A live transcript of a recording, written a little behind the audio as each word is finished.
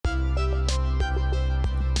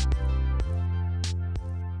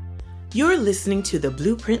You're listening to the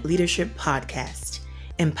Blueprint Leadership Podcast,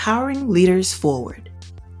 empowering leaders forward.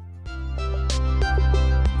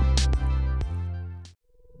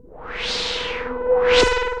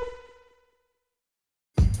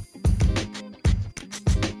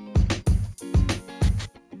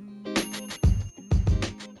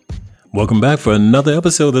 Welcome back for another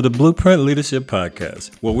episode of the Blueprint Leadership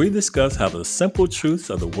Podcast, where we discuss how the simple truths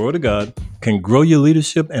of the Word of God can grow your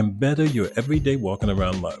leadership and better your everyday walking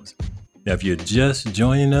around lives. Now, if you're just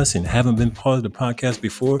joining us and haven't been part of the podcast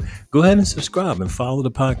before, go ahead and subscribe and follow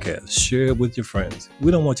the podcast. Share it with your friends.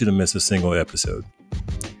 We don't want you to miss a single episode.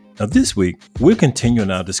 Now, this week, we're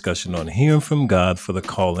continuing our discussion on hearing from God for the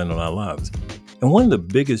calling on our lives. And one of the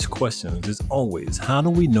biggest questions is always, how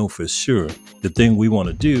do we know for sure the thing we want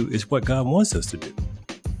to do is what God wants us to do?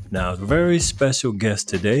 Now, a very special guest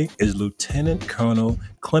today is Lieutenant Colonel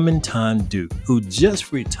Clementine Duke, who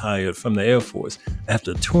just retired from the Air Force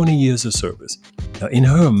after 20 years of service. Now, in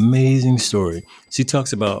her amazing story, she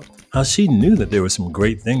talks about how she knew that there were some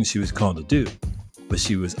great things she was called to do, but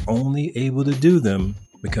she was only able to do them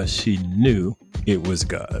because she knew it was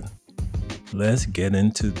God. Let's get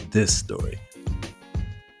into this story.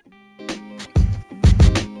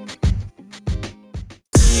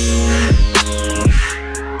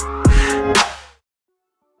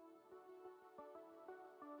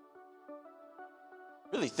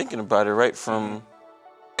 Really thinking about it, right, from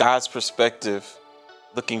God's perspective,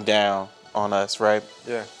 looking down on us, right?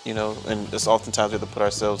 Yeah. You know, and it's oftentimes we have to put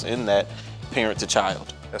ourselves in that parent to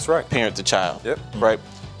child. That's right. Parent to child. Yep. Right?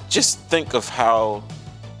 Just think of how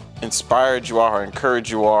inspired you are, how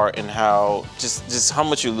encouraged you are, and how just how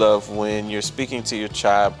much you love when you're speaking to your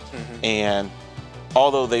child, and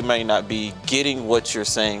although they may not be getting what you're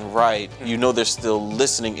saying right, you know they're still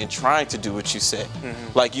listening and trying to do what you say.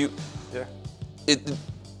 Like you. Yeah.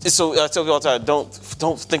 So I tell you all the time,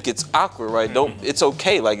 don't think it's awkward, right? It's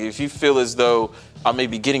okay. Like if you feel as though I may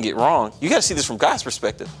be getting it wrong, you got to see this from God's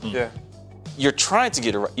perspective. Yeah. You're trying to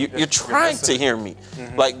get it right. You're trying to hear me.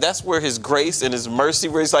 Like that's where His grace and His mercy,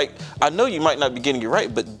 where He's like, I know you might not be getting it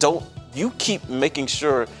right, but don't you keep making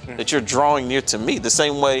sure that you're drawing near to me. The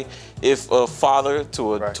same way, if a father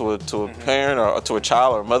to a parent or to a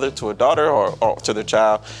child, or a mother to a daughter or to their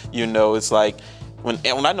child, you know, it's like. When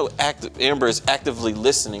I know Amber is actively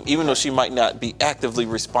listening, even though she might not be actively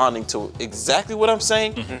responding to exactly what I'm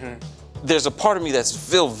saying, there's a part of me that's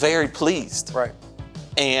feel very pleased. Right.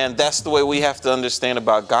 And that's the way we have to understand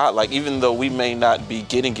about God. Like, even though we may not be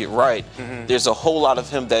getting it right, there's a whole lot of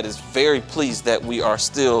Him that is very pleased that we are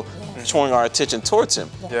still showing our attention towards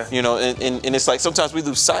Him. Yeah. You know, and it's like sometimes we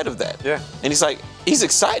lose sight of that. Yeah. And He's like, He's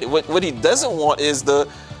excited. What He doesn't want is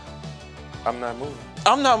I'm not moving.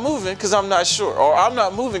 I'm not moving because I'm not sure, or I'm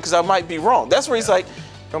not moving because I might be wrong. That's where He's like,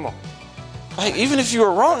 come on. Like, even if you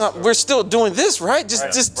are wrong, we're still doing this, right?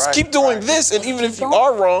 Just keep doing this, and even if you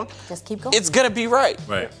are wrong, just keep going. It's gonna be right.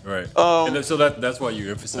 Right. And so that's why you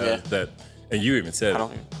emphasize that, and you even said,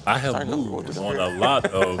 I have moved on a lot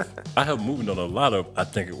of, I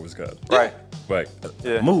think it was God. Right. Right.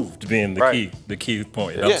 Yeah. Moved being the key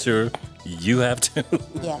point. I'm sure you have to.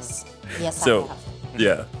 Yes, I have.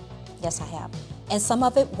 Yeah. Yes, I have. And some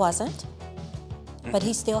of it wasn't, but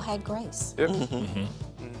He still had grace. Yep.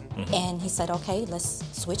 And He said, okay, let's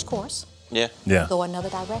switch course. Yeah. Go another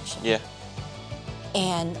direction. Yeah.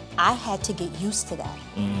 And I had to get used to that.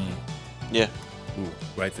 Yeah. Ooh,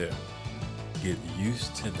 right there. Get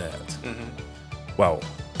used to that. Wow.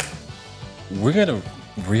 We're going to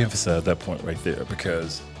reemphasize that point right there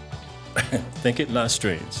because think it not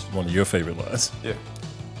strange, one of your favorite lines. Yeah.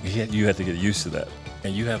 You had to get used to that.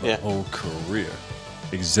 And you have a whole career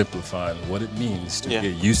exemplifying what it means to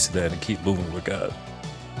get used to that and keep moving with God.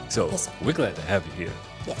 So we're glad to have you here.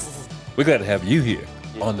 Yes. We're glad to have you here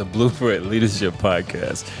on the Blueprint Leadership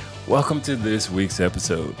Podcast. Welcome to this week's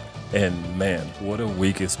episode. And man, what a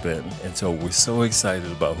week it's been. And so we're so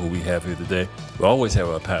excited about who we have here today. We always have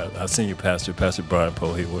our senior pastor, Pastor Brian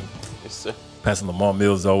Poe here with us. Yes, sir. Pastor Lamar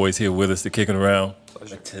Mills is always here with us to kicking around.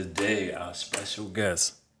 But today, our special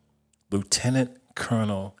guest, Lieutenant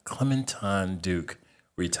Colonel Clementine Duke,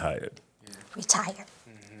 retired.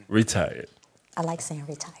 Retired. I like saying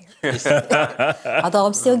retired. Although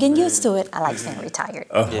I'm still getting used to it, I like saying retired.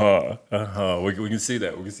 We can see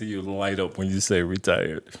that. We can see you light up when you say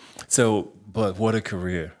retired. So, but what a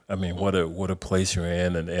career. I mean, what a place you're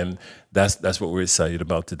in. And that's what we're excited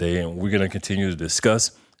about today. And we're going to continue to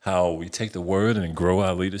discuss how we take the word and grow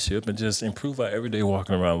our leadership and just improve our everyday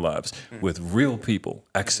walking around lives with real people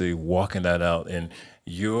actually walking that out. And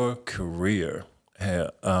your career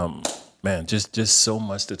man, just so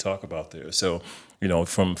much to talk about there. So, you know,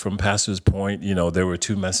 from Pastor's point, you know, there were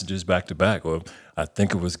 2 messages back to back, or I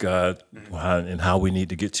think it was God, and how we need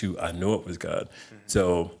to get to I know it was God.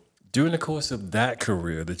 So during the course of that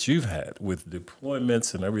career that you've had with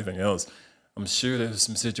deployments and everything else, I'm sure there's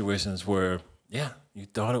some situations where, yeah, you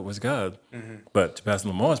thought it was God. But to Pastor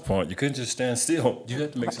Lamar's point, you couldn't just stand still. You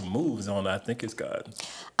had to make some moves on I think it's God.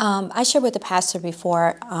 I shared with the pastor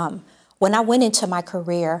before, when I went into my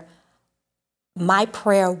career, my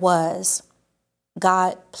prayer was,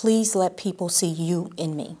 God, please let people see you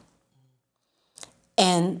in me.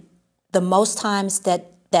 And the most times that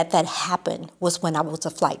happened was when I was a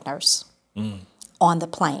flight nurse on the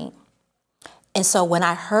plane. And so when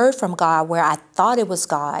I heard from God where I thought it was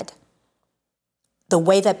God, the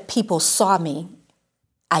way that people saw me,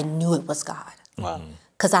 I knew it was God. Wow.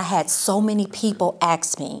 Because I had so many people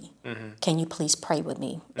ask me, can you please pray with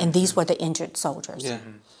me? And these were the injured soldiers. Yeah.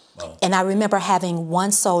 Wow. And I remember having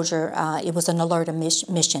one soldier, it was an alerta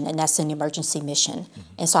mission, and that's an emergency mission.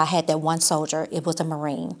 And so I had that one soldier, it was a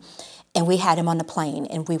Marine, and we had him on the plane,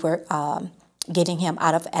 and we were getting him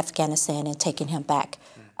out of Afghanistan and taking him back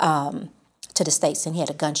to the States, and he had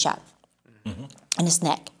a gunshot in his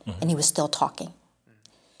neck, and he was still talking.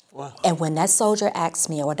 Wow. And when that soldier asked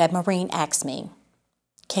me, or that Marine asked me,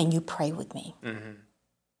 can you pray with me?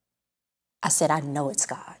 I said, I know it's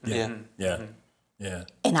God. Yeah. Yeah.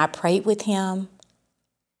 And I prayed with him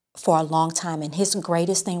for a long time. And his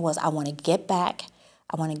greatest thing was, I want to get back.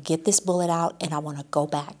 I want to get this bullet out, and I want to go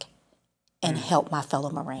back and help my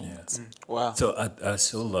fellow Marines. Wow. So I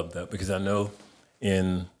so love that, because I know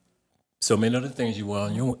in so many other things you wear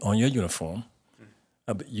on your uniform,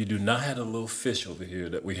 but you do not have a little fish over here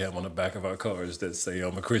that we have on the back of our cars that say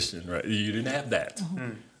I'm a Christian, right? You didn't have that.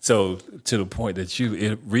 So to the point that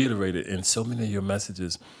you reiterated in so many of your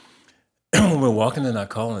messages, when we're walking in our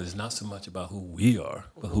calling, it's not so much about who we are,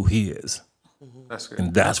 but who He is. That's good.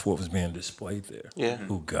 And that's what was being displayed there, Yeah.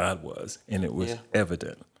 who God was, and it was Yeah.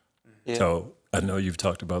 evident. Yeah. So I know you've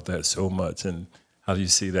talked about that so much, and how do you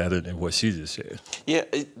see that in what she just shared? Yeah,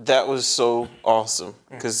 that was so awesome,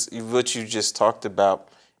 because what you just talked about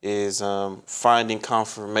is finding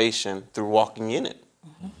confirmation through walking in it.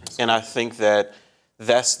 And I think that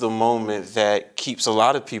that's the moment that keeps a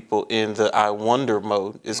lot of people in the I wonder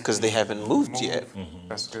mode, is because they haven't moved yet.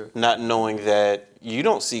 That's good. Not knowing that you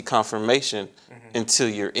don't see confirmation until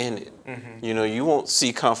you're in it. You know, you won't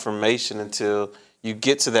see confirmation until you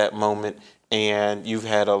get to that moment and you've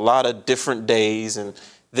had a lot of different days, and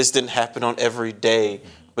this didn't happen on every day,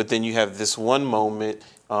 but then you have this one moment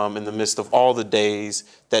in the midst of all the days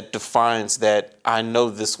that defines that I know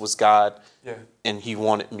this was God. Yeah. And He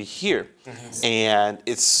wanted me here. And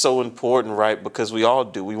it's so important, right? Because we all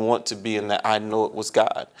do. We want to be in that I know it was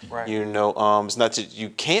God. Right. You know, it's not that you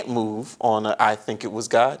can't move on a I think it was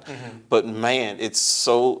God, but man, it's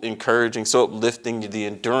so encouraging, so uplifting, the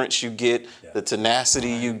endurance you get, the tenacity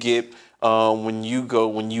you get. When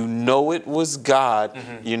you know it was God,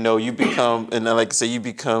 you know, you become, and like I say, you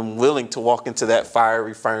become willing to walk into that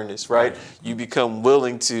fiery furnace, right? You become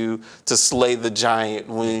willing to slay the giant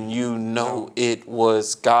when you know it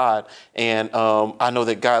was God. And I know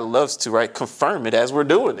that God loves to, right, confirm it as we're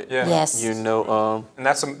doing it. Yeah. Yes. You know, And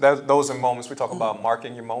those are moments we talk about,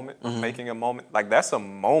 marking your moment, making a moment. Like, that's a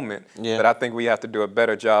moment Yeah. that I think we have to do a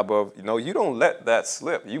better job of. You know, you don't let that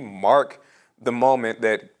slip. You mark the moment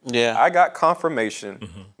that I got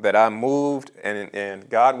confirmation that I moved and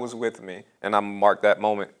God was with me, and I marked that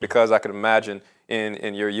moment, because I could imagine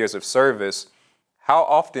in your years of service, how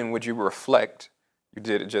often would you reflect? You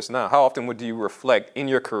did it just now. How often would you reflect in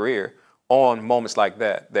your career on moments like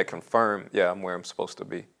that confirm, yeah, I'm where I'm supposed to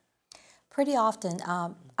be? Pretty often,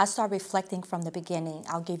 I start reflecting from the beginning.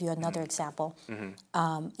 I'll give you another example. In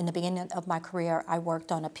the beginning of my career, I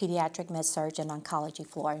worked on a pediatric med-surg and oncology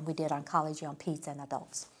floor, and we did oncology on peds and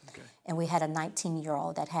adults. Okay. And we had a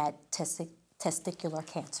 19-year-old that had testicular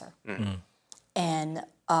cancer. And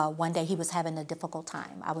one day he was having a difficult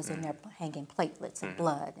time. I was in there hanging platelets and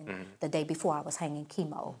blood, and the day before I was hanging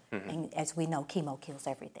chemo. And as we know, chemo kills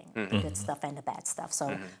everything, the good stuff and the bad stuff. So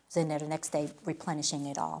I was in there the next day replenishing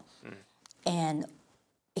it all. And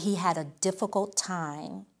he had a difficult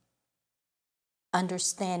time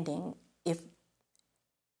understanding. If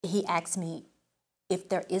he asked me, if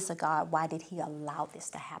there is a God, why did He allow this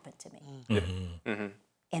to happen to me?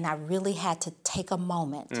 And I really had to take a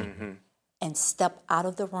moment and step out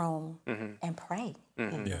of the room and pray.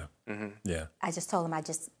 Yeah. I just told him,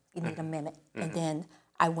 you need a minute. And then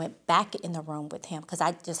I went back in the room with him, because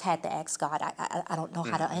I just had to ask God, I don't know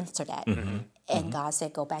how to answer that. And God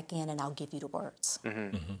said, go back in and I'll give you the words.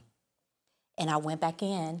 And I went back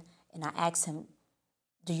in, and I asked him,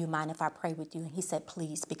 do you mind if I pray with you? And he said,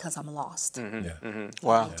 please, because I'm lost.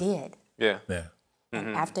 Wow. I did. Yeah.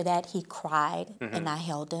 And after that, he cried, and I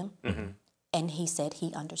held him, and he said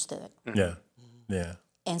he understood. Yeah.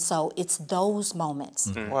 And so it's those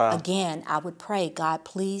moments. Wow. Again, I would pray, God,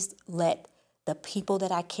 please let the people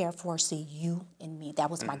that I care for see you in me.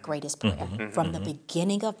 That was my greatest prayer from the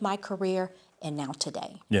beginning of my career and now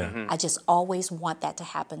today. Yeah. I just always want that to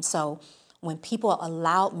happen. So when people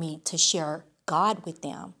allowed me to share God with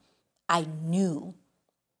them, I knew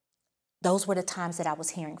those were the times that I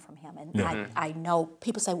was hearing from him. And I know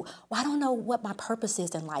people say, well, I don't know what my purpose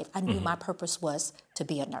is in life. I knew my purpose was to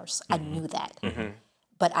be a nurse. I knew that.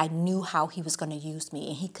 But I knew how he was going to use me,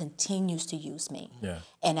 and he continues to use me. Yeah.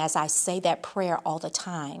 And as I say that prayer all the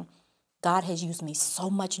time, God has used me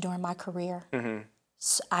so much during my career.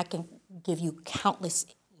 So I can give you countless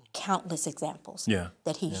examples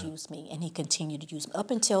that he's used me, and he continued to use me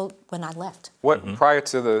up until when I left. What prior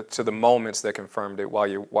to the moments that confirmed it while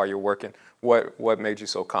you're working, what made you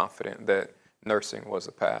so confident that nursing was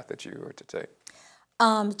a path that you were to take?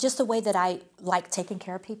 Just the way that I like taking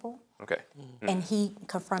care of people. Okay. And he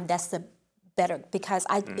confirmed that's the better, because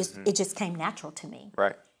it just came natural to me.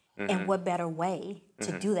 Right. And what better way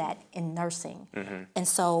to do that in nursing? And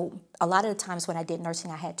so a lot of the times when I did nursing,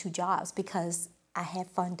 I had 2 jobs because I had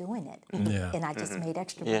fun doing it. And I just made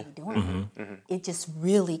extra money doing it. It just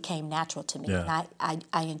really came natural to me. Yeah. And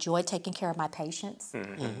I enjoy taking care of my patients.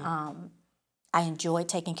 I enjoy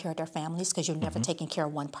taking care of their families, because you're never taking care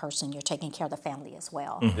of one person, you're taking care of the family as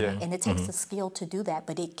well. And it takes a skill to do that,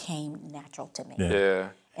 but it came natural to me.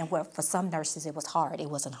 And where for some nurses it was hard, it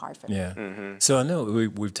wasn't hard for me. So I know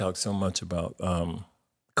we've talked so much about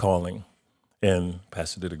calling, and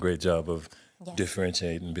Pastor did a great job of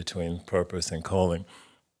differentiating between purpose and calling.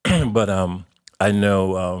 But I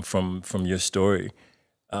know from your story,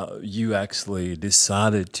 you actually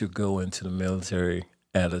decided to go into the military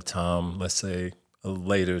at a time, let's say a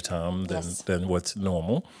later time than what's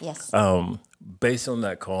normal. Yes. Based on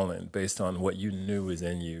that calling, based on what you knew was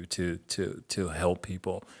in you to help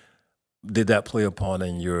people, did that play a part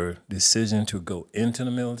in your decision to go into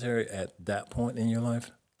the military at that point in your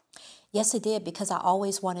life? Yes, it did, because I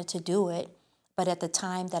always wanted to do it. But at the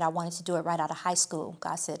time that I wanted to do it right out of high school,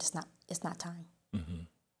 God said, it's not time.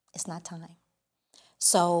 It's not time.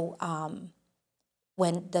 So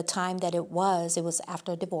when the time that it was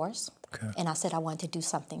after a divorce. And I said I wanted to do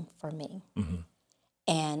something for me.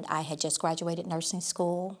 And I had just graduated nursing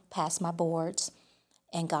school, passed my boards,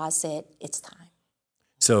 and God said, it's time.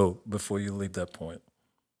 So before you leave that point,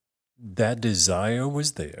 that desire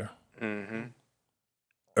was there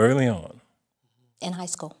early on. In high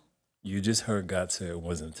school. You just heard God say it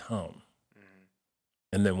wasn't time.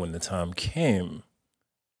 And then when the time came,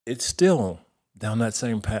 it's still down that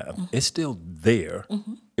same path. It's still there.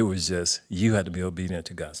 It was just you had to be obedient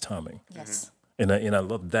to God's timing. Yes. And I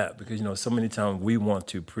love that, because, so many times we want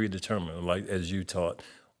to predetermine, like as you taught,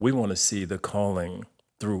 we want to see the calling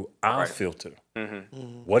through our filter.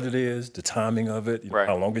 What it is, the timing of it,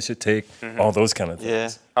 how long it should take, all those kind of things. Yeah.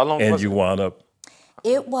 How long and was you wound up?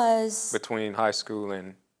 It was between high school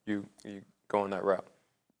and you going that route?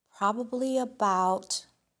 probably about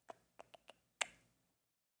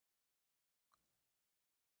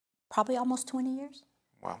almost 20 years.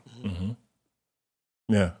 Wow.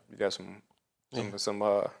 Yeah. You got some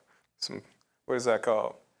what is that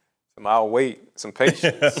called? I'll wait, some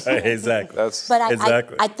patience. Exactly. But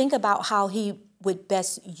I think about how he would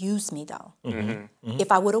best use me, though.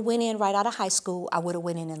 If I would have went in right out of high school, I would have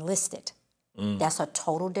went in enlisted. That's a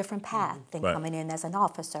total different path than coming in as an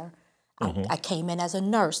officer. I came in as a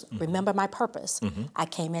nurse. Remember my purpose. I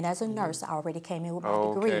came in as a nurse. I already came in with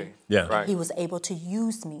my degree. Yeah. Right. He was able to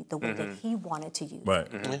use me the way that he wanted to use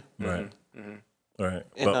me. Right.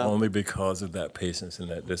 But only because of that patience and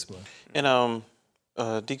that discipline. And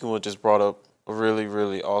Deacon Wood just brought up a really,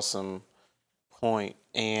 really awesome point.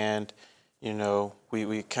 And,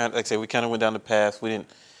 we kind of, like I said, we kind of went down the path.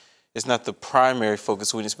 It's not the primary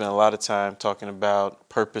focus. We didn't spend a lot of time talking about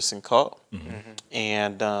purpose and call.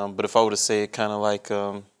 And, but if I were to say it kind of like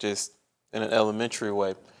just in an elementary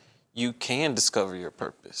way, you can discover your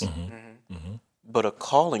purpose. But a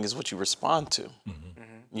calling is what you respond to.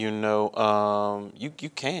 You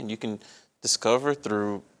can discover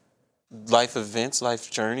through life events, life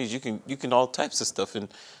journeys. You can all types of stuff and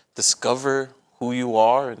discover who you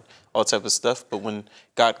are and all type of stuff. But when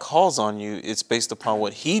God calls on you, it's based upon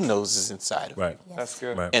what He knows is inside of you. Right. Yes. That's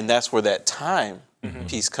good. Right. And that's where that time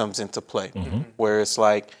piece comes into play, where it's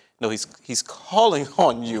like, no, he's calling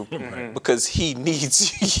on you because He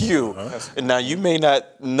needs you. And now you may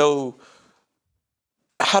not know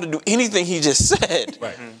how to do anything he just said.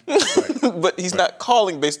 Right. But he's not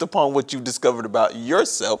calling based upon what you discovered about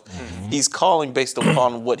yourself. He's calling based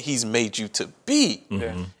upon what he's made you to be.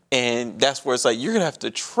 And that's where it's like you're gonna have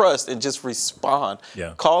to trust and just respond.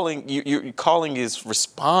 Yeah. Calling is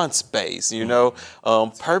response based. You know,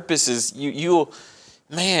 purpose is you'll.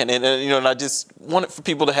 Man, and and I just want it for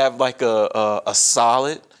people to have like a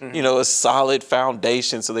solid, a solid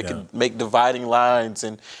foundation, so they can make dividing lines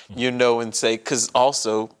and and say, because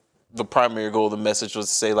also the primary goal of the message was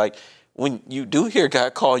to say, like, when you do hear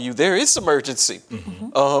God call you, there is some urgency.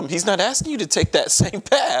 He's not asking you to take that same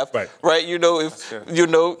path, right?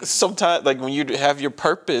 If sometimes, like when you have your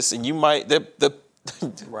purpose and you might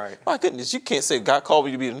right. My goodness, you can't say God called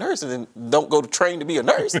me to be a nurse and then don't go to train to be a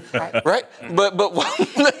nurse, right?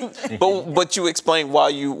 But you explain why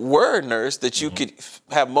you were a nurse, that you could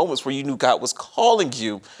have moments where you knew God was calling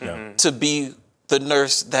you to be the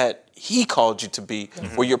nurse that He called you to be,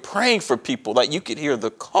 where you're praying for people, like you could hear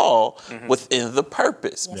the call within the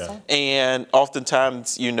purpose. And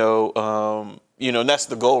oftentimes, and that's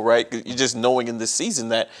the goal, right? You're just knowing in this season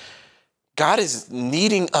that God is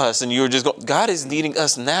needing us, and God is needing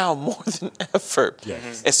us now more than ever.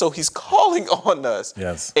 And so He's calling on us.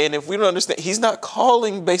 And if we don't understand, He's not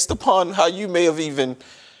calling based upon how you may have even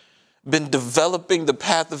been developing the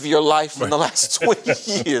path of your life in the last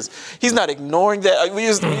 20 years. He's not ignoring that. I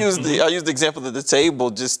used the example of the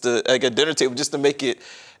table, like a dinner table, just to make it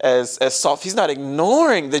as soft. He's not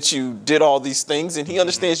ignoring that you did all these things, and He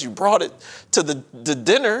understands you brought it to the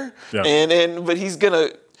dinner, but He's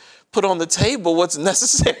gonna put on the table what's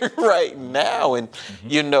necessary right now. And,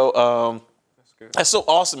 that's so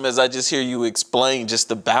awesome as I just hear you explain just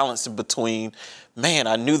the balance in between, man,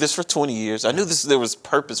 I knew this for 20 years. I knew there was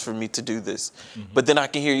purpose for me to do this. But then I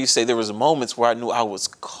can hear you say there was moments where I knew I was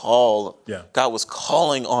called. God was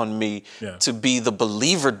calling on me to be the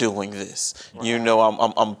believer doing this.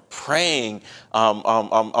 I'm praying.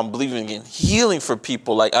 I'm believing in healing for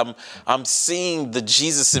people. Like I'm seeing the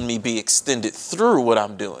Jesus in me be extended through what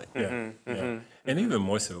I'm doing. And even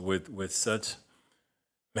more so with such,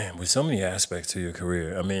 man, with so many aspects to your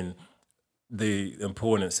career. I mean, the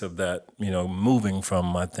importance of that, moving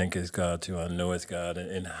from I think it's God to I know it's God,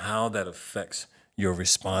 and how that affects your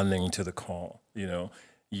responding to the call.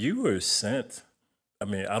 You were sent. I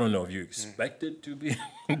mean, I don't know if you expected to be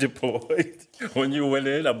deployed when you went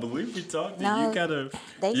in. I believe we talked. No, you gotta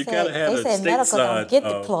they have a said medical stateside. don't get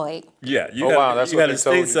deployed. That's what a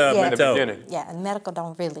stateside mentality. And medical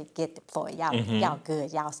don't really get deployed. Y'all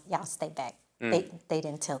good. Y'all stay back. They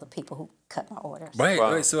didn't tell the people who cut my orders.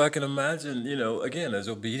 Right. So I can imagine, again, as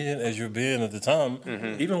obedient as you're being at the time,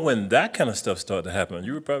 even when that kind of stuff started to happen,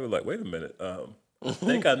 you were probably like, wait a minute, I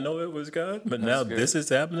think I know it was God, but now this is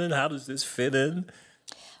happening. How does this fit in?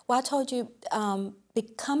 Well, I told you,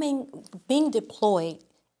 being deployed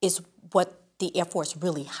is what the Air Force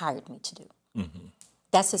really hired me to do.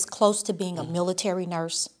 That's as close to being a military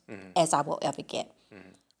nurse as I will ever get.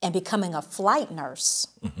 And becoming a flight nurse,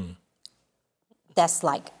 that's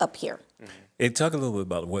like up here. Hey, talk a little bit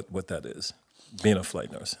about what that is, being a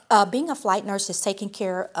flight nurse. Being a flight nurse is taking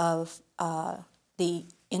care of the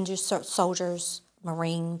injured soldiers,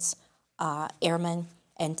 Marines, airmen,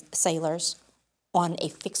 and sailors on a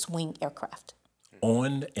fixed-wing aircraft.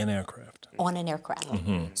 On an aircraft? On an aircraft.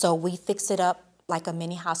 So we fix it up like a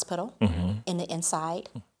mini hospital in the inside,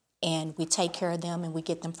 and we take care of them, and we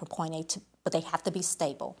get them from point A to, but they have to be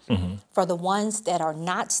stable. For the ones that are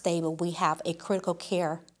not stable, we have a critical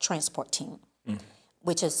care transport team,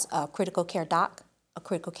 which is a critical care doc, a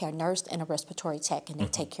critical care nurse, and a respiratory tech, and they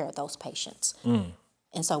take care of those patients.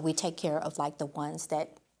 And so we take care of like the ones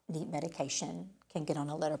that need medication, can get on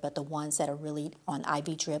a litter, but the ones that are really on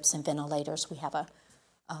IV drips and ventilators, we have a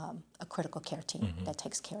critical care team that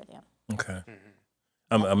takes care of them. Okay.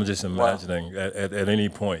 I'm just imagining at any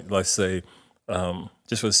point, let's say,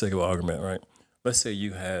 just for the sake of argument, right? Let's say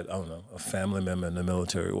you had, I don't know, a family member in the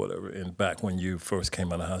military or whatever, and back when you first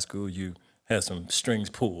came out of high school, you had some strings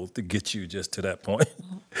pulled to get you just to that point.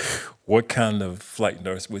 What kind of flight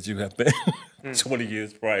nurse would you have been 20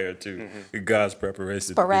 years prior to God's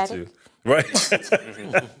preparation Sporadic. to get you? Right?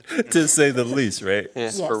 To say the least, right?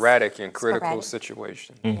 Yes. Sporadic and critical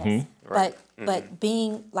situation. Yes. Right. But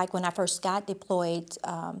being, like when I first got deployed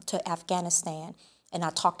to Afghanistan, and I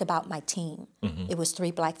talked about my team, it was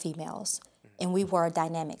 3 black females, and we were a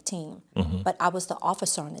dynamic team, but I was the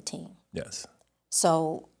officer on the team. Yes.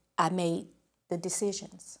 So I made the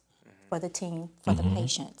decisions for the team, for the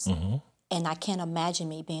patients. And I can't imagine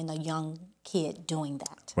me being a young kid doing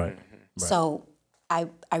that. Right. So I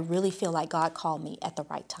really feel like God called me at the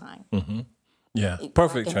right time. Yeah,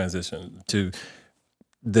 perfect transition to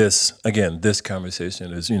this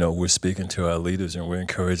conversation is, we're speaking to our leaders and we're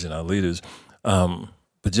encouraging our leaders.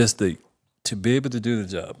 But just to be able to do the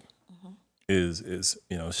job is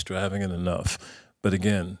extravagant enough. But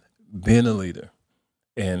again, being a leader,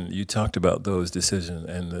 and you talked about those decisions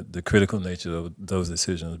and the critical nature of those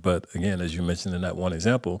decisions. But again, as you mentioned in that one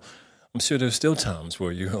example, I'm sure there's still times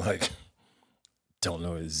where you're like, don't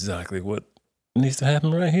know exactly what needs to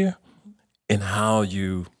happen right here, and how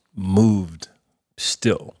you moved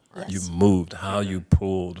still. Yes. You moved, how you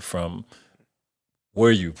pulled from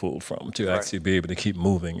where you pulled from to actually be able to keep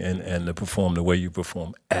moving and to perform the way you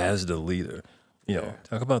perform as the leader.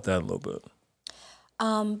 Talk about that a little bit.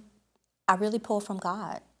 I really pull from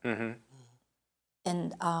God. Mm-hmm.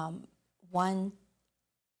 And one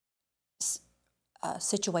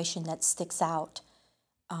situation that sticks out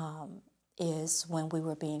is when we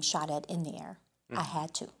were being shot at in the air. I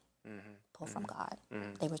had to pull from God.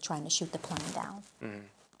 They were trying to shoot the plane down.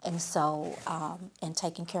 And so, and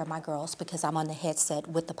taking care of my girls, because I'm on the headset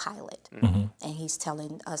with the pilot. And he's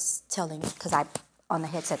telling, because I'm on the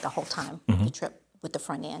headset the whole time, the trip with the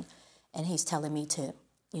front end. And he's telling me to,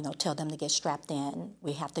 tell them to get strapped in.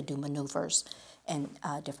 We have to do maneuvers and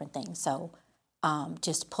different things. So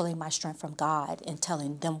just pulling my strength from God and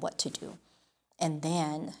telling them what to do. And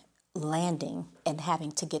then landing and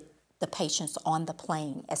having to get the patients on the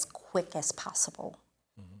plane as quick as possible.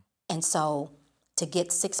 And so to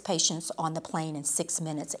get 6 patients on the plane in 6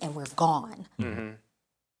 minutes and we're gone,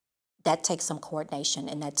 that takes some coordination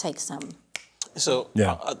and that takes some... So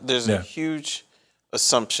there's a huge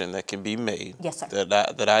assumption that can be made. Yes, sir.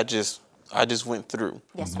 That I just went through.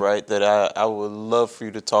 Yes, sir. Right? That I would love for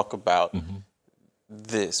you to talk about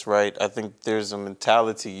this, right? I think there's a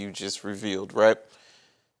mentality you just revealed, right?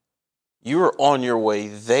 You were on your way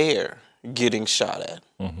there getting shot at.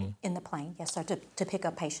 In the plane, yes, sir, to pick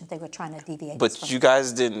up patients. They were trying to deviate. But you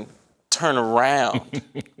guys didn't turn around.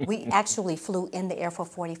 We actually flew in the air for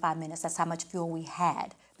 45 minutes. That's how much fuel we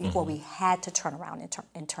had before we had to turn around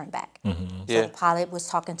and turn back. So the pilot was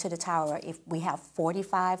talking to the tower, if we have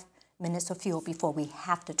 45 minutes of fuel before we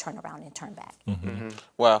have to turn around and turn back.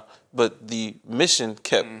 Wow, but the mission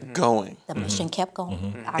kept going. The mission kept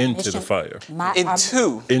going. Our Into mission, the fire.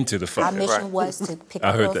 Into the fire. Our mission was to pick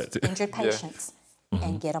up those injured patients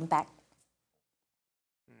and get them back.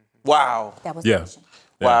 Wow. That was the mission.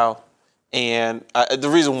 Wow. And the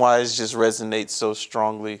reason why it just resonates so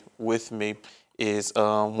strongly with me is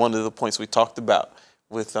one of the points we talked about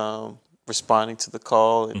with responding to the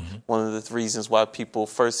call. And one of the reasons why people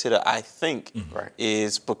first hit I think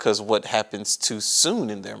is because what happens too soon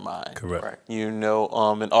in their mind. Correct. And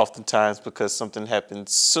oftentimes because something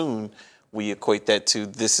happens soon, we equate that to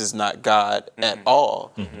this is not God at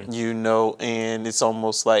all. And it's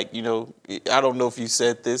almost like, I don't know if you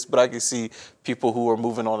said this, but I can see people who are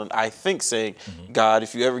moving on and I think saying, God,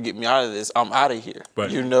 if you ever get me out of this, I'm out of here.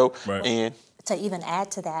 And to even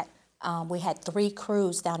add to that, we had 3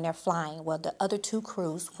 crews down there flying. Well, the other 2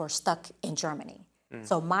 crews were stuck in Germany.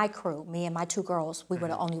 So my crew, me and my 2 girls, we were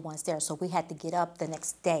the only ones there. So we had to get up the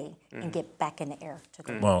next day and get back in the air to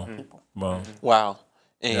go get people. Wow.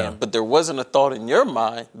 But there wasn't a thought in your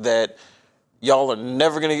mind that y'all are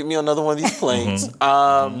never going to get me on another one of these planes.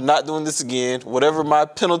 I'm not doing this again. Whatever my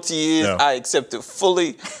penalty is, I accept it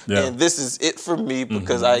fully. And this is it for me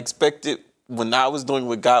because I expected when I was doing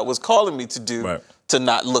what God was calling me to do to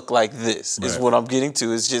not look like this is what I'm getting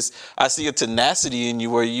to. It's just, I see a tenacity in you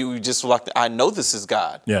where you just like, I know this is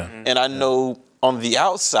God. And I know on the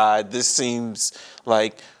outside, this seems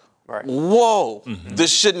like, whoa, this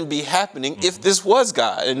shouldn't be happening if this was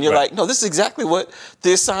God. And you're like, no, this is exactly what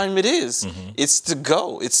the assignment is. It's to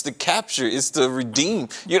go, it's to capture, it's to redeem.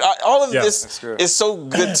 All of this is so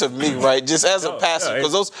good to me, right? Just as a pastor,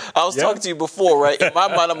 because I was talking to you before, right? In my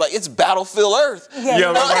mind, I'm like, it's Battlefield Earth.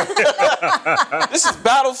 This is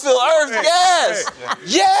Battlefield Earth, yes. But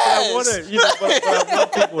I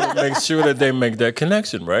want people to make sure that they make that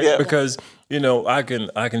connection, right? Because I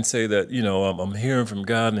can say that I'm hearing from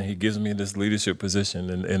God and He gives me this leadership position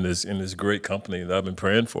in this great company that I've been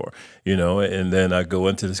praying for, and then I go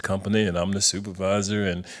into this company and I'm the supervisor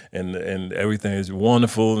and everything is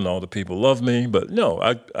wonderful and all the people love me, but no,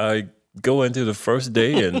 I go into the first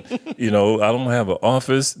day and I don't have an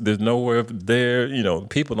office. There's nowhere there.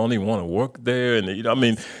 People don't even want to work there, and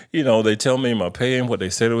they tell me my pay and what they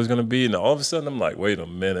said it was going to be, and all of a sudden I'm like, wait a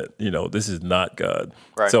minute, this is not God.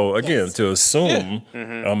 So again, to assume,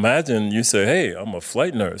 imagine you say, hey, I'm a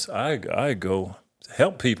flight nurse. I go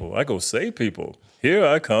help people. I go save people. Here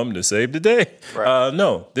I come to save the day.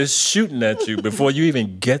 No, they're shooting at you before you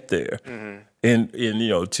even get there. And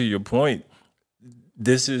to your point,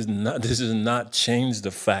 this is not change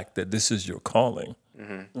the fact that this is your calling.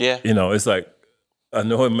 Yeah. You know, it's like, I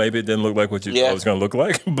know maybe it didn't look like what you thought it was going to look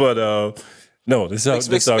like, but no, this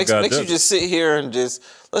is how God does. Makes you just sit here and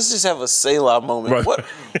let's just have a Selah moment. Right.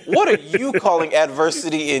 What are you calling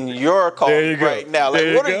adversity in your calling right now?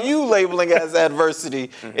 Like, what are you labeling as adversity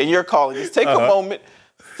in your calling? Just take a moment,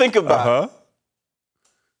 think about it.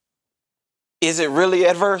 Is it really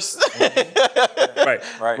adverse? Right.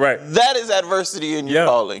 That is adversity in your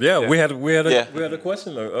calling. Yeah, we had a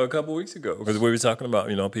question a couple weeks ago because we were talking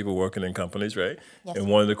about, you know, people working in companies, right? Yes. And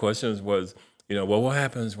one of the questions was, you know, well, what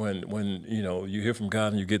happens when you know, you hear from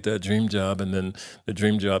God and you get that dream job and then the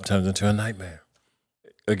dream job turns into a nightmare?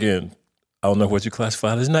 Again, I don't know what you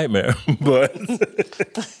classified as nightmare, but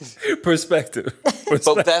perspective.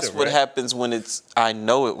 But that's what happens when I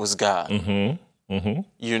know it was God.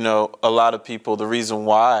 You know, a lot of people, the reason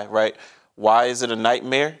why, right? Why is it a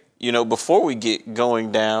nightmare? You know, before we get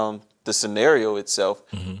going down the scenario itself,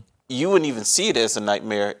 you wouldn't even see it as a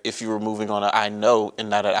nightmare if you were moving on I know and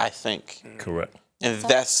not I think. Correct. And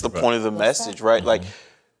that's the point of the message, right? Like,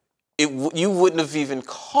 you wouldn't have even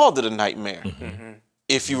called it a nightmare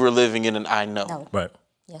if you were living in an I know. No. Right.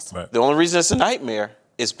 Yes. Right. The only reason it's a nightmare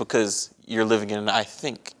is because you're living in an I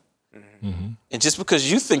think. And just because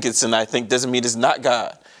you think it's an I think doesn't mean it's not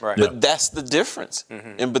God. Right. But that's the difference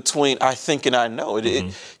in between I think and I know.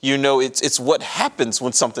 You know, it's what happens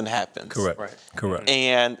when something happens. Correct. Right. Correct.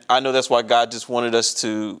 And I know that's why God just wanted us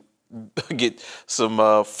to get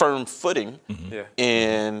some firm footing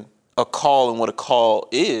in a call and what a call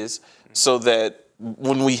is, so that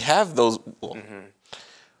when we have those,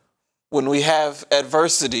 when we have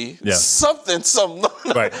adversity, something.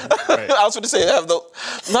 Right. I was going to say, have those,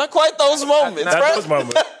 not quite those moments, not those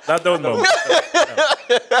moments. Not those moments.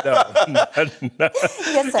 No.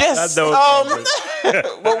 Yes. Moments.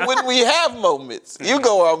 But when we have moments, you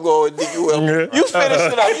go where I'm going, Nikki. You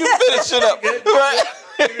finish it up. Right?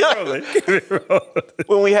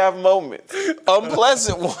 When we have moments,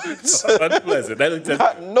 unpleasant ones,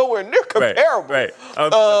 not nowhere near comparable. Right.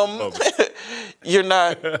 You're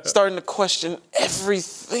not starting to question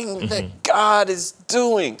everything that God is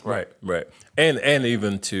doing. Right. And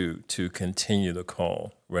even to continue the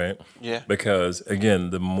call, right? Yeah. Because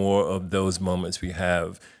again, the more of those moments we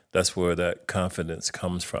have, that's where that confidence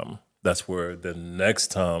comes from. That's where the next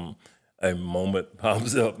time a moment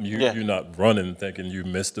pops up, you're not running thinking you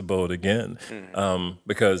missed the boat again.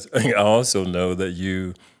 Because I also know that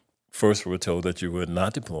you first were told that you would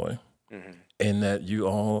not deploy, and that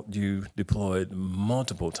you deployed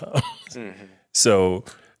multiple times. So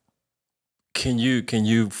can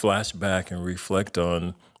you flash back and reflect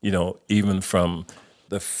on, you know, even from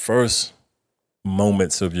the first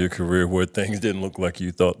moments of your career where things didn't look like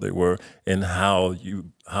you thought they were, and how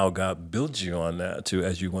God built you on that to,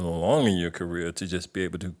 as you went along in your career, to just be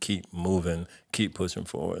able to keep moving, keep pushing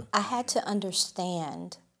forward? I had to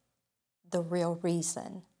understand the real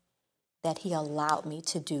reason that he allowed me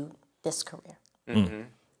to do this career.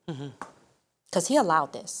 Because he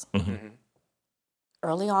allowed this.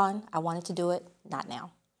 Early on, I wanted to do it, not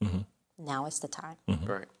now. Now is the time.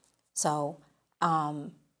 Right. So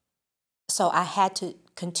I had to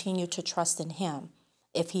continue to trust in him.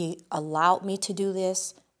 If he allowed me to do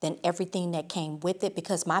this, then everything that came with it,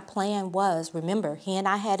 because my plan was, remember, he and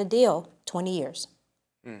I had a deal, 20 years.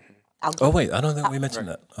 Wait, I don't think we mentioned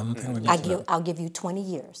that. I don't think we mentioned that. I'll give you 20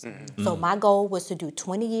 years. So my goal was to do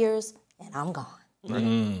 20 years, and I'm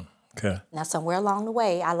gone. Okay. Now, somewhere along the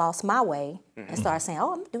way, I lost my way and started saying, I'm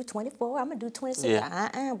going to do 24, I'm going to do 26.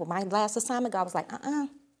 Well, my last assignment, God was like,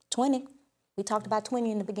 20. We talked about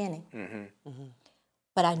 20 in the beginning.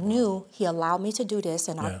 But I knew he allowed me to do this,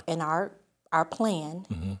 and our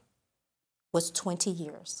plan was 20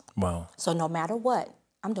 years. Wow. So no matter what,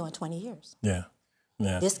 I'm doing 20 years. Yeah.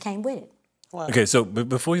 This came with it. Wow. Okay, so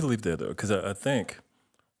before you leave there, though, because I think,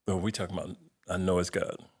 we talk about, I know it's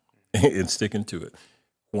God, and sticking to it,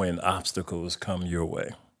 when obstacles come your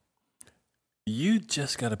way. You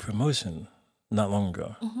just got a promotion not long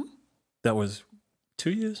ago. That was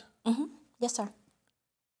 2 years? Yes, sir.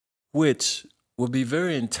 Which would be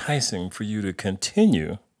very enticing for you to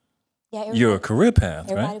continue your career path,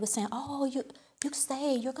 right? Everybody was saying, you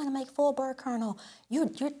stay, you're going to make full bird colonel. You're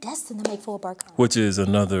destined to make full bird colonel. Which is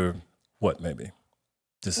another, what maybe?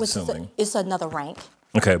 Just assuming. It's another rank.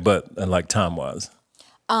 Okay, but like time-wise?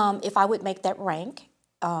 If I would make that rank,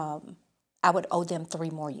 I would owe them 3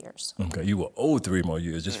 more years. Okay, you will owe 3 more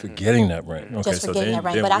years just for getting that rank. Okay, just for getting that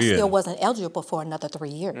rank, but I still wasn't eligible for another 3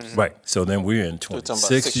 years. Right, so then we're in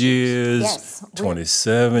 26 years, yes,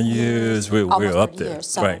 27 years, we're up there. Years,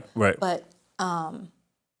 so, right. But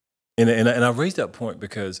And I raised that point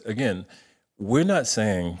because, again, we're not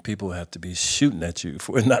saying people have to be shooting at you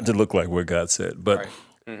for it not to look like what God said. But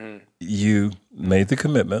you made the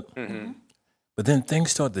commitment. But then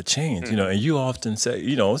things start to change, and you often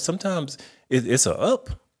say, sometimes it's a up.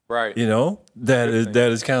 Right. That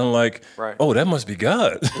is kind of like, oh, that must be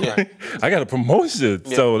God. I got a promotion,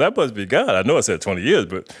 so that must be God. I know I said 20 years,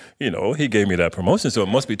 but He gave me that promotion, so it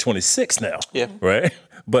must be 26 now. Yeah. Right.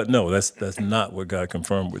 But no, that's not what God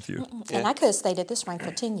confirmed with you. And I could have stayed at this rank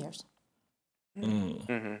for 10 years.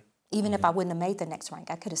 Even if I wouldn't have made the next rank,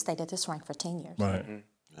 I could have stayed at this rank for 10 years. Right.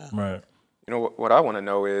 Right. What I want to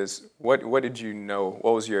know is what did you know?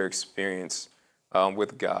 What was your experience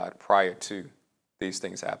with God prior to these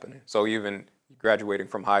things happening? So even graduating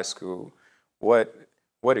from high school, what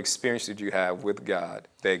experience did you have with God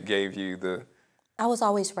that gave you the? I was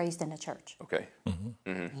always raised in the church. Okay.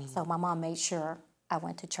 So my mom made sure I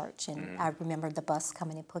went to church, and I remember the bus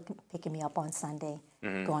coming and picking me up on Sunday,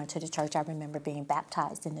 going to the church. I remember being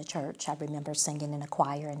baptized in the church. I remember singing in a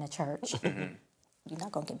choir in the church. You're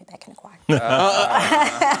not going to get me back in the choir.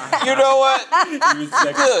 You know what?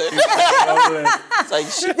 Good. It's like,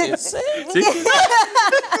 she didn't say.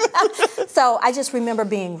 So I just remember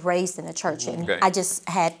being raised in the church, and I just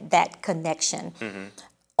had that connection.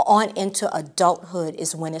 On into adulthood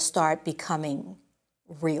is when it started becoming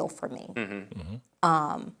real for me.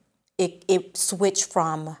 It switched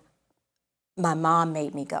from my mom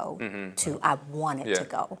made me go to I wanted to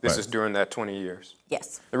go. This is during that 20 years.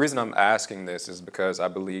 Yes. The reason I'm asking this is because I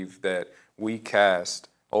believe that we cast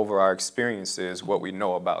over our experiences what we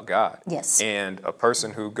know about God. Yes. And a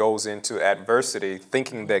person who goes into adversity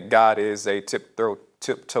thinking that God is a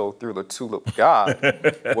tiptoe through the tulip God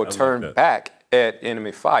will turn back at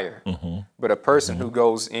enemy fire. But a person who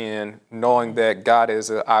goes in knowing that God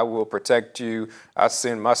is I will protect you, I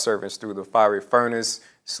send my servants through the fiery furnace,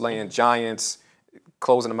 slaying giants,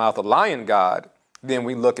 closing the mouth of lion God, then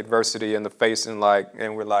we look adversity in the face and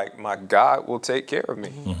we're like, my God will take care of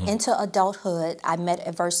me. Into adulthood, I met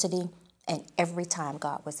adversity, and every time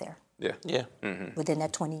God was there. Yeah. Within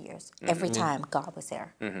that 20 years, every time God was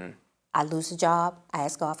there. I lose a job, I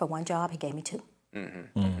asked God for one job, He gave me two.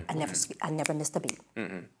 I never missed a beat.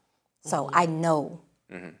 So I know,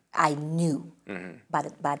 I knew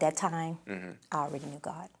by that time, I already knew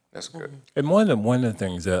God. That's good. And one of the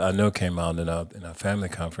things that I know came out in our family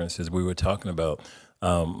conference is we were talking about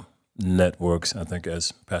networks. I think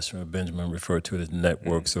as Pastor Benjamin referred to it as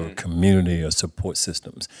networks or community or support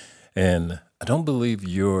systems. And I don't believe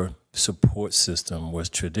your support system was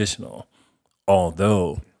traditional,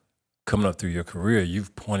 although coming up through your career,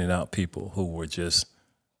 you've pointed out people who were just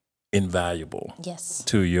invaluable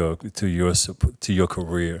to your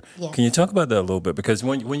career. Yes. Can you talk about that a little bit? Because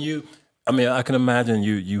when you, I mean, I can imagine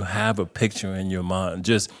you have a picture in your mind.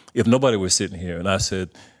 Just if nobody was sitting here and I said,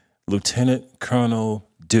 Lieutenant Colonel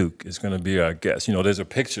Duke is going to be our guest. There's a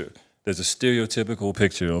picture. There's a stereotypical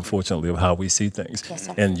picture, unfortunately, of how we see things. Yes,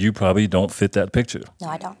 sir. And you probably don't fit that picture. No,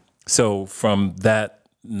 I don't. So from that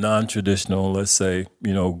non-traditional, let's say,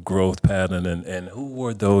 growth pattern, and who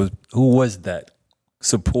was that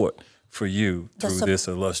support for you through this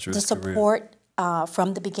illustrious career? The support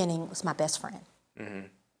from the beginning was my best friend.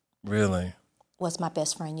 Really? Was my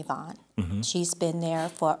best friend Yvonne. She's been there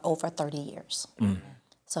for over 30 years.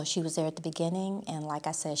 So she was there at the beginning, and like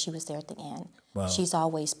I said, she was there at the end. Wow. She's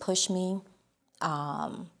always pushed me.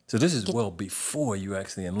 So this is well before you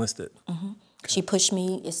actually enlisted. She pushed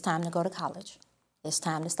me, it's time to go to college. It's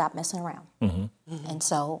time to stop messing around. And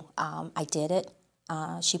so I did it.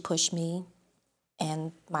 She pushed me,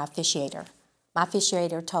 and my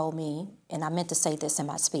officiator told me, and I meant to say this in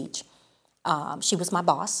my speech, she was my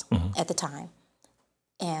boss at the time,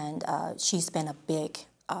 and she's been a big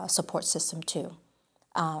support system too.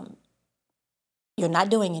 You're not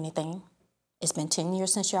doing anything. It's been 10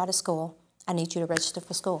 years since you're out of school. I need you to register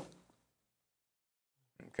for school.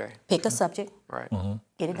 Okay. Pick a subject. Right.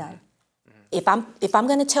 Get it done. If I'm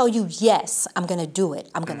going to tell you yes, I'm going to do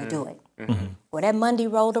it. I'm going to do it. Well, that Monday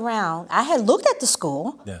rolled around. I had looked at the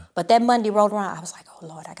school, but that Monday rolled around. I was like, oh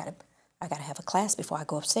Lord, I gotta have a class before I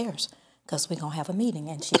go upstairs because we're gonna have a meeting.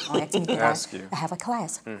 And she's gonna ask me that I have a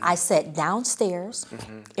class. I sat downstairs,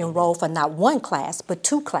 enrolled for not one class but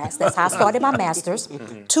two classes. That's how I started my master's.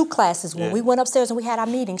 Two classes. When we went upstairs and we had our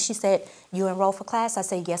meeting, she said, "You enrolled for class?" I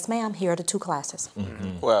said, "Yes, ma'am. Here are the two classes."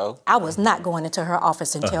 Well, I was not going into her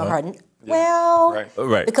office and tell her, well,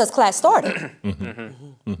 because class started.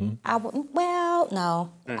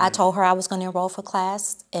 No. I told her I was going to enroll for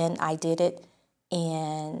class, and I did it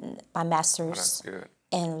in my master's. That's good.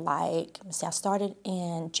 And I started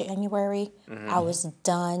in January. I was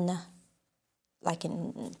done like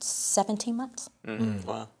in 17 months.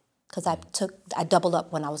 Wow. Because I doubled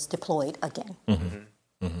up when I was deployed again.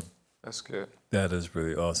 That's good. That is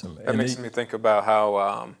really awesome. That makes me think about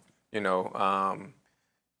how,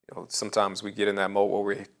 sometimes we get in that mode where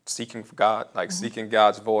we're seeking for God, like seeking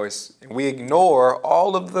God's voice, and we ignore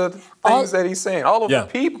all of the things that He's saying, all of the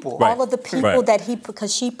people. Right. All of the people that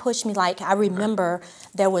because she pushed me, like I remember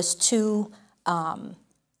there was 2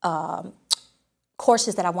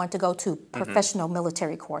 courses that I wanted to go to, professional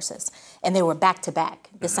military courses, and they were back to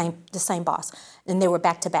back, the same boss, and they were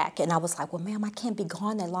back to back, and I was like, well, ma'am, I can't be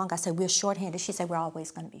gone that long. I said, we're shorthanded. She said, we're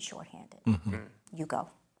always going to be shorthanded. You go.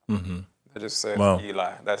 I just said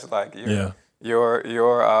Eli. That's like your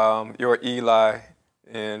Eli,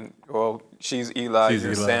 and she's Eli,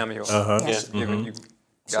 you're Samuel. She's giving you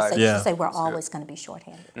She guys. said we're always going to be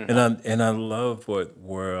shorthanded. And I love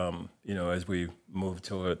where as we move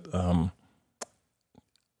toward I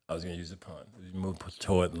was going to use a pun. We move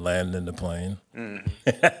toward landing the plane.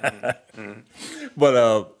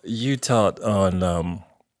 But you taught on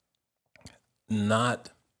not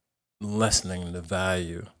lessening the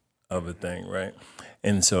value of a thing, right?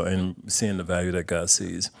 And seeing the value that God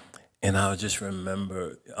sees. And I just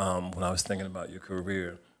remember when I was thinking about your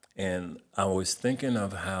career, and I was thinking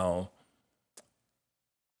of how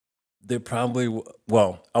I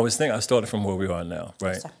started from where we are now,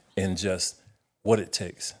 right? Yes, sir. And just what it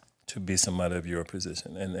takes to be somebody of your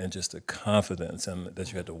position, and just the confidence and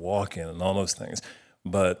that you had to walk in and all those things.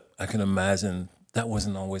 But I can imagine that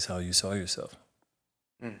wasn't always how you saw yourself.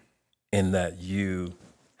 In that you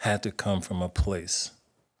had to come from a place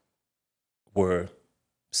where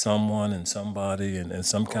someone and somebody and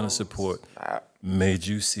some kind of support made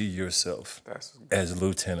you see yourself as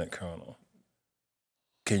lieutenant colonel.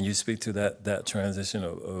 Can you speak to that transition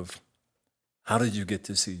of how did you get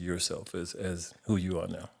to see yourself as who you are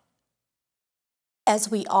now?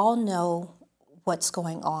 As we all know what's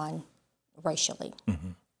going on racially,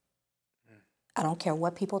 I don't care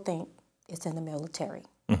what people think, it's in the military.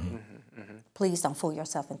 Please don't fool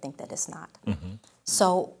yourself and think that it's not.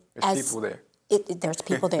 So There's people there. There's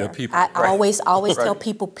people there. People. I always tell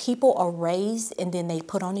people are raised and then they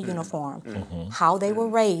put on a uniform. How they were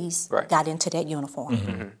raised got into that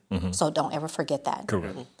uniform. So don't ever forget that.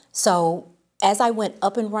 Correct. So as I went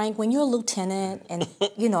up in rank, when you're a lieutenant and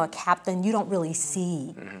a captain, you don't really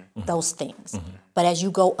see those things. But as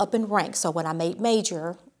you go up in rank, so when I made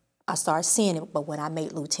major, I started seeing it. But when I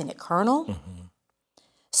made lieutenant colonel,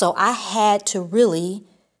 so I had to really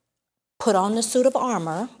put on the suit of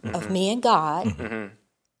armor of me and God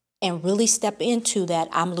and really step into that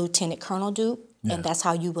I'm Lieutenant Colonel Duke, and that's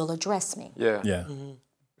how you will address me. Yeah.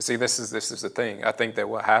 See, this is the thing. I think that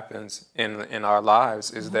what happens in our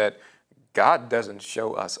lives is that God doesn't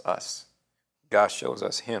show us. God shows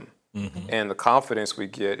us Him. And the confidence we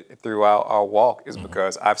get throughout our walk is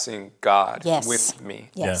because I've seen God with me.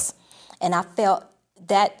 Yes. And I felt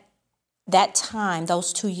that time,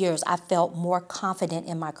 those 2 years, I felt more confident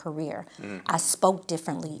in my career. I spoke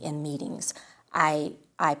differently in meetings. I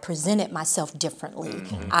presented myself differently.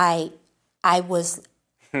 It was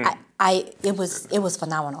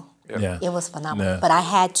phenomenal. It was phenomenal. But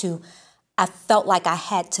I felt like I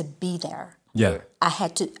had to be there. I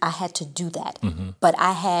had to do that. But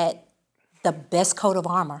I had the best coat of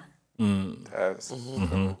armor.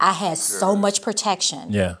 I had so much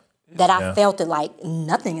protection. That I felt it like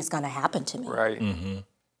nothing is going to happen to me. Right.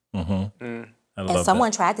 And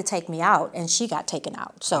someone tried to take me out, and she got taken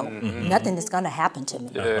out. So nothing is going to happen to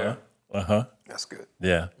me. That's good.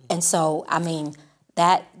 And so, I mean,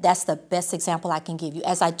 that's the best example I can give you.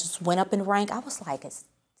 As I just went up in rank, I was like, is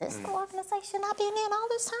this the organization I've been in all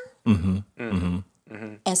this time?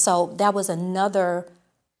 And so that was another,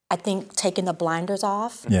 I think, taking the blinders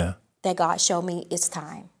off that God showed me it's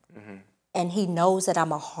time. And He knows that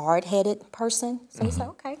I'm a hard-headed person. So He said,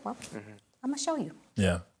 okay, well, I'm going to show you.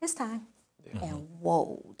 It's time. And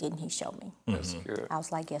whoa, didn't He show me. That's good. I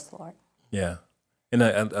was like, yes, Lord. And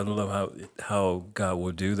I love how God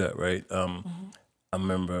will do that, right? I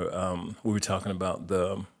remember we were talking about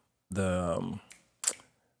the man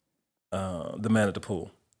at the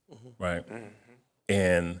pool, right?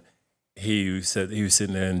 And he said he was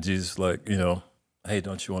sitting there, and Jesus like, hey,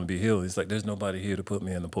 don't you want to be healed? He's like, there's nobody here to put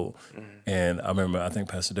me in the pool. And I remember, I think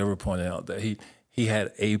Pastor Deborah pointed out that he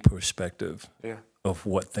had a perspective of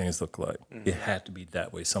what things look like. It had to be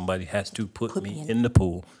that way. Somebody has to put me in the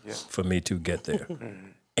pool for me to get there.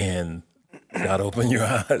 And God opened your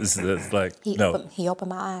eyes. It's like, He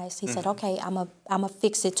opened my eyes. He said, okay, I'm a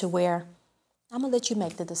fix it to where I'm going to let you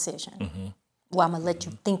make the decision. Well, I'm going to let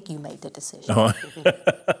you think you made the decision.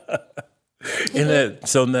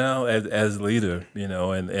 So now as leader, you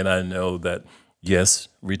know, and I know that, yes,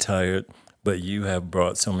 retired, but you have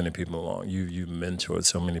brought so many people along. You mentored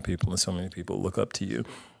so many people, and so many people look up to you.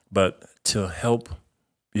 But to help,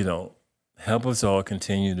 you know, help us all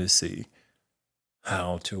continue to see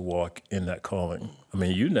how to walk in that calling. I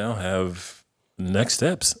mean, you now have next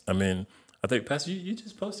steps. I mean, I think, Pastor, you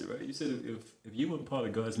just posted, right? You said if you weren't part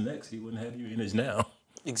of God's next, he wouldn't have you in his now.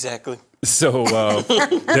 Exactly. So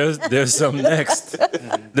there's some next.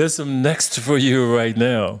 There's some next for you right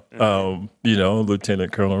now. You know,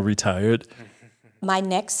 Lieutenant Colonel retired. My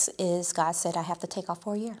next is God said I have to take off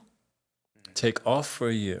for a year. Take off for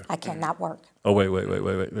a year. I cannot work. Oh,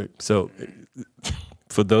 wait. So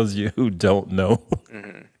for those of you who don't know,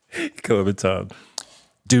 COVID time,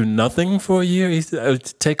 do nothing for a year? He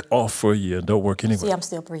said, take off for a year. Don't work anyway. See, I'm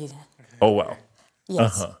still breathing. Oh, wow.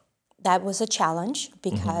 Yes. That was a challenge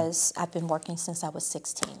because I've been working since I was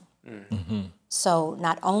 16. So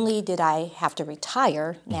not only did I have to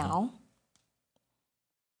retire now,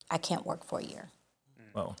 I can't work for a year.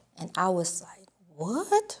 Wow. And I was like,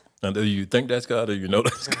 what? Now, do you think that's God or you know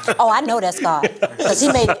that's God? Oh, I know that's God because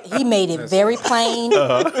he made it very plain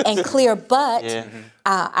and clear. But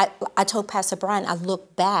I told Pastor Brian, I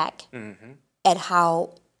look back at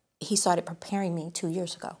how he started preparing me 2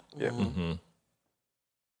 years ago. Yeah.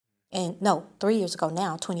 And no, 3 years ago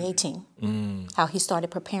now, 2018, how he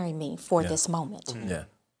started preparing me for this moment. Yeah.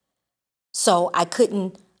 So I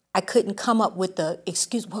couldn't come up with the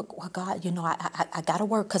excuse, well, God, you know, I got to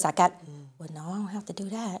work because I got, well, no, I don't have to do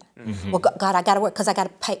that. Well, God, I got to work because I got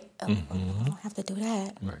to pay. I don't have to do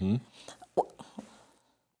that. Well,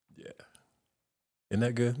 Yeah. Isn't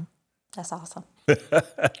that good? that's awesome.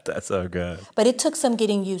 That's our God. But it took some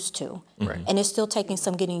getting used to. Right. And it's still taking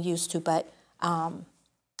some getting used to, but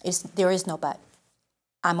there is no but.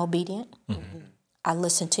 I'm obedient. I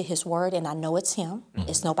listen to his word and I know it's him.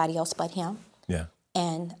 It's nobody else but him. Yeah.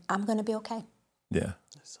 And I'm going to be okay. Yeah.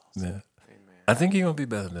 Yeah. Amen. I think you're going to be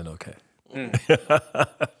better than okay.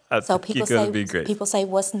 So people say,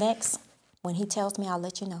 what's next? When he tells me, I'll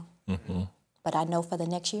let you know. But I know for the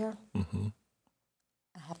next year,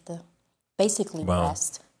 I have to basically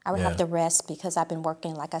rest. I would have to rest because I've been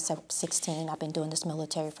working, like I said, 16. I've been doing this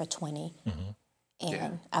military for 20.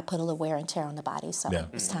 And I put a little wear and tear on the body, so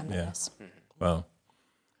it's time to rest. Wow.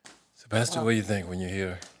 So, Pastor, what do you think when you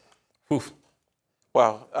hear? Oof.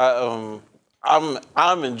 Wow,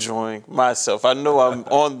 I'm enjoying myself. I know I'm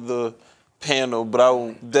on the panel, but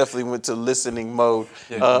I definitely went to listening mode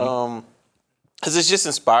because it's just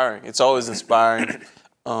inspiring. It's always inspiring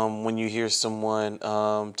when you hear someone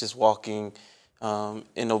just walking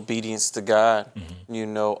in obedience to God. You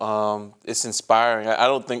know, it's inspiring. I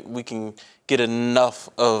don't think we can get enough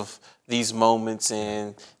of these moments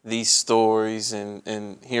and these stories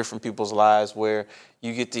and hear from people's lives where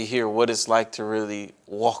you get to hear what it's like to really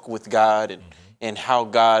walk with God and how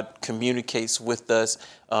God communicates with us.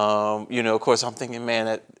 You know, of course, I'm thinking, man,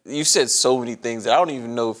 that you said so many things that I don't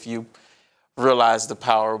even know if you realize the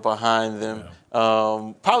power behind them.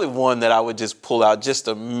 Probably one that I would just pull out just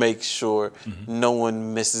to make sure no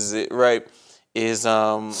one misses it, right, is,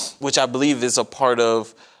 which I believe is a part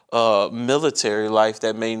of military life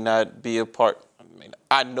that may not be a part,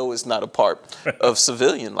 I know it's not a part of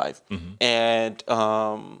civilian life. And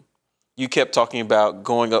you kept talking about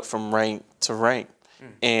going up from rank to rank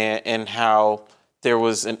and how there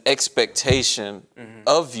was an expectation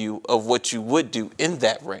of you of what you would do in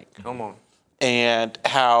that rank. Come on. And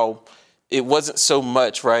how it wasn't so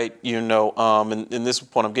much, right, you know, and this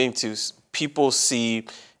point I'm getting to, people see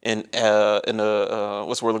in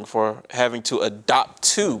what's the word looking for, having to adopt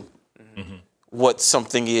to what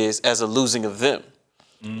something is as a losing of them,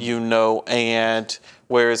 you know, and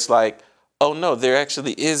where it's like, oh no, there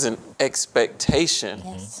actually is an expectation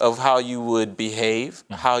of how you would behave,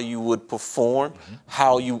 how you would perform,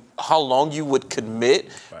 how long you would commit,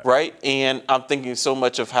 right? And I'm thinking so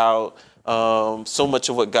much of how so much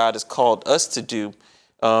of what God has called us to do.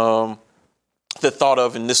 The thought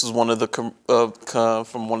of, and this was one of the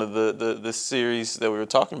from one of the series that we were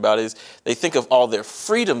talking about, is they think of all their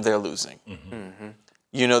freedom they're losing.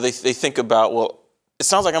 You know, they think about, well, it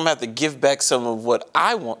sounds like I'm gonna have to give back some of what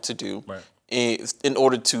I want to do in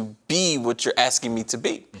order to be what you're asking me to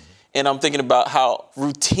be. And I'm thinking about how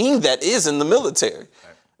routine that is in the military.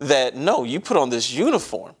 That no, you put on this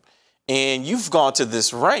uniform and you've gone to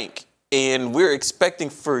this rank and we're expecting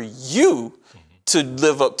for you to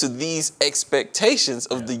live up to these expectations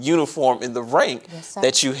of the uniform and the rank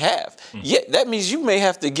that you have. Yet that means you may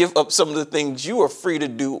have to give up some of the things you are free to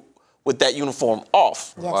do with that uniform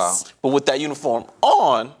off. Yes. But with that uniform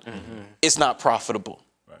on, it's not profitable.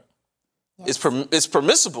 Yes. It's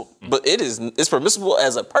permissible, but it's permissible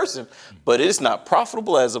as a person, but it is not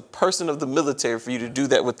profitable as a person of the military for you to do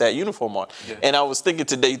that with that uniform on. Yeah. And I was thinking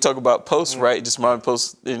today, you talk about posts, right? Just my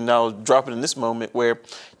post, and I was dropping in this moment where,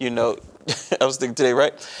 I was thinking today,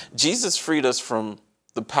 right? Jesus freed us from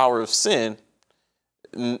the power of sin,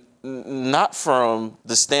 not from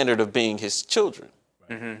the standard of being his children.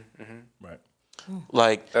 Right.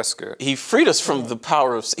 Like, that's good. He freed us from the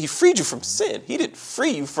power of, he freed you from sin. He didn't free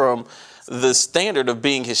you from the standard of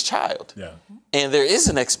being his child. Yeah. And there is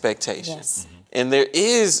an expectation. Yes. And there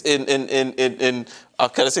is, how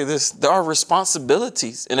can I say this? There are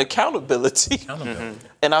responsibilities and accountability.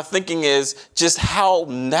 And our thinking is just how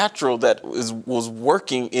natural that was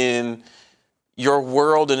working in your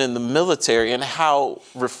world and in the military, and how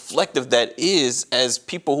reflective that is as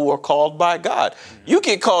people who are called by God. You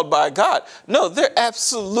get called by God. No, there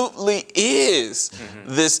absolutely is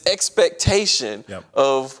this expectation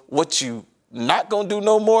of what you not gonna do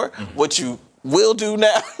no more, what you will do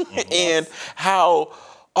now, and how,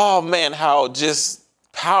 how just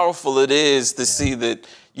powerful it is to see that,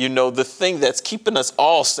 the thing that's keeping us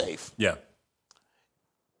all safe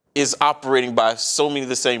is operating by so many of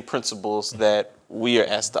the same principles that we are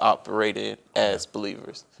asked to operate in as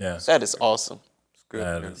believers. Yeah. That is awesome. Good.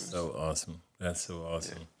 That is so awesome. That's so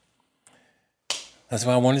awesome. Yeah. That's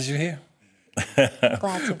why I wanted you here.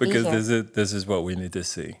 Glad to because be here. this is what we need to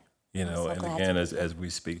see. And glad again, as we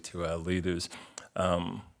speak to our leaders,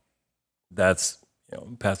 that's,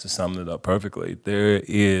 Pastor summed it up perfectly. There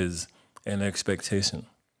is an expectation.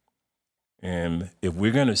 And if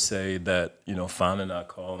we're going to say that, finding our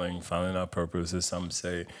calling, finding our purpose, as some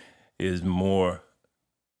say, is more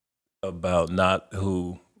about not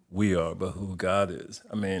who we are, but who God is.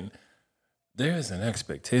 I mean, there is an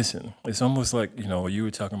expectation. It's almost like, you were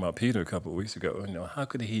talking about Peter a couple of weeks ago. How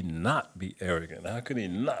could he not be arrogant? How could he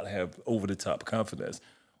not have over-the-top confidence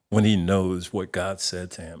when he knows what God said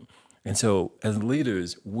to him? And so as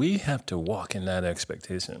leaders, we have to walk in that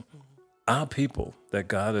expectation. Our people that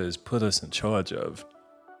God has put us in charge of,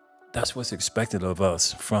 that's what's expected of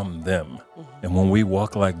us from them. And when we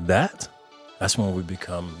walk like that, that's when we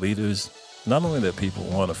become leaders, not only that people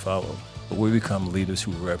want to follow, but we become leaders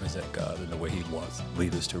who represent God in the way he wants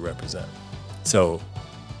leaders to represent. So,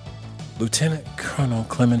 Lieutenant Colonel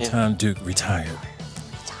Clementine Duke, retired.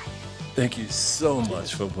 Thank you so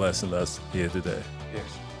much for blessing us here today. Yes.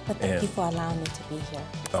 But thank you for allowing me to be here.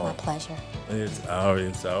 It's my pleasure. It's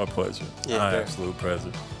our pleasure. Yeah. Our absolute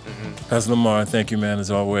pleasure. Pastor Lamar, thank you, man, as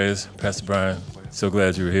always. Pastor Brian, so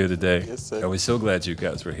glad you were here today. Yes, sir. And we're so glad you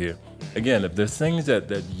guys were here. Again, if there's things that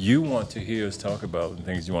you want to hear us talk about and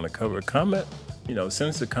things you want to cover, comment, send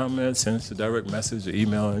us a comment, send us a direct message or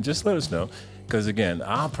email, and just let us know. Because again,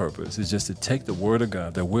 our purpose is just to take the word of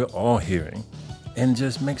God that we're all hearing and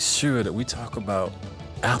just make sure that we talk about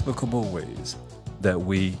applicable ways that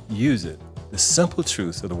we use it, the simple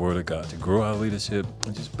truths of the Word of God, to grow our leadership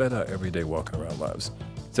and just better our everyday walking around lives.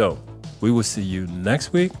 So we will see you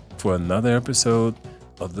next week for another episode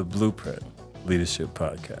of the Blueprint Leadership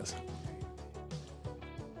Podcast.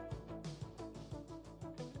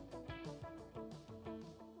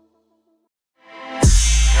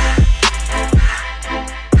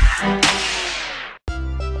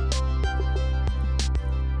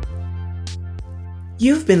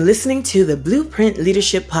 You've been listening to the Blueprint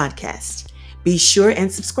Leadership Podcast. Be sure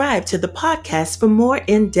and subscribe to the podcast for more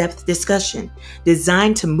in-depth discussion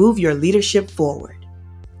designed to move your leadership forward.